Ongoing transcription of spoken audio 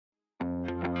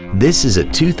This is a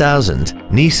 2000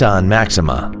 Nissan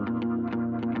Maxima.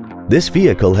 This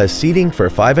vehicle has seating for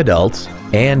 5 adults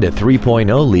and a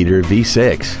 3.0-liter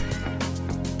V6.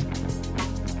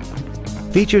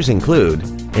 Features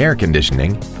include air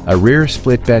conditioning, a rear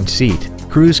split bench seat,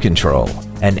 cruise control,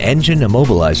 an engine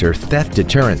immobilizer theft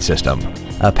deterrent system,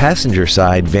 a passenger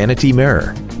side vanity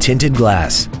mirror, tinted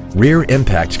glass, rear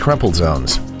impact crumple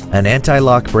zones, an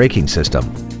anti-lock braking system,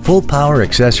 full power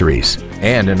accessories,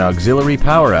 and an auxiliary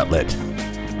power outlet.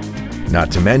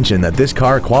 Not to mention that this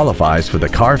car qualifies for the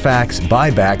Carfax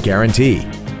buyback guarantee.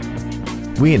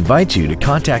 We invite you to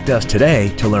contact us today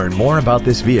to learn more about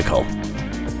this vehicle.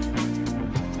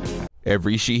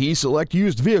 Every Sheehy Select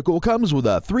used vehicle comes with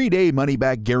a 3-day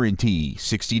money-back guarantee,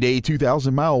 60-day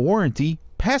 2,000-mile warranty,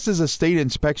 passes a state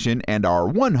inspection and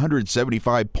our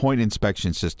 175-point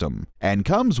inspection system, and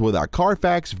comes with a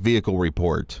Carfax vehicle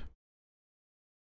report.